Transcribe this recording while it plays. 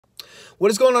What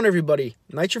is going on, everybody?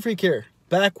 Nitro Freak here,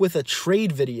 back with a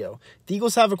trade video. The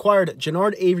Eagles have acquired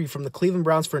Genard Avery from the Cleveland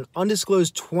Browns for an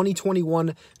undisclosed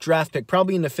 2021 draft pick,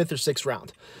 probably in the 5th or 6th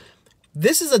round.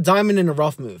 This is a diamond in a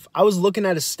rough move. I was looking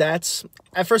at his stats.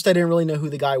 At first, I didn't really know who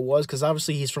the guy was because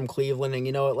obviously he's from Cleveland, and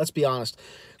you know what, let's be honest.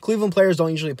 Cleveland players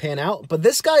don't usually pan out, but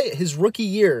this guy, his rookie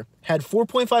year, had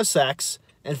 4.5 sacks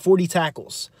and 40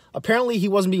 tackles. Apparently, he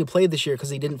wasn't being played this year because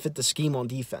he didn't fit the scheme on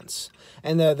defense,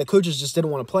 and the coaches just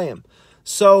didn't want to play him.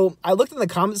 So I looked in the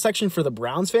comment section for the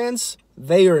Browns fans.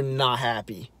 They are not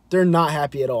happy. They're not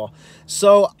happy at all.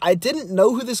 So I didn't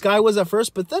know who this guy was at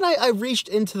first, but then I reached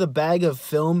into the bag of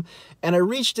film, and I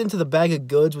reached into the bag of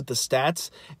goods with the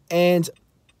stats, and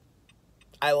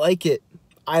I like it.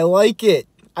 I like it.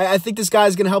 I think this guy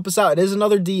is going to help us out. It is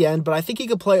another DN, but I think he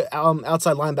could play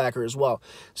outside linebacker as well.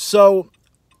 So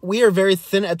we are very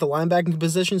thin at the linebacking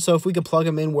position, so if we could plug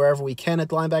him in wherever we can at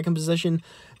the linebacking position,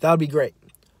 that would be great.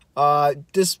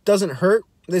 This doesn't hurt.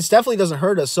 This definitely doesn't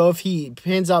hurt us, so if he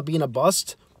pans out being a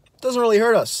bust, it doesn't really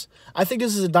hurt us. I think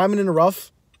this is a diamond in the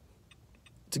rough.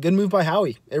 It's a good move by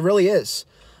Howie. It really is.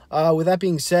 With that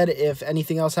being said, if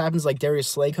anything else happens, like Darius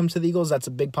Slay comes to the Eagles, that's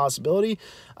a big possibility.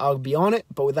 I'll be on it.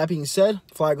 But with that being said,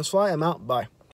 fly Eagles fly. I'm out. Bye.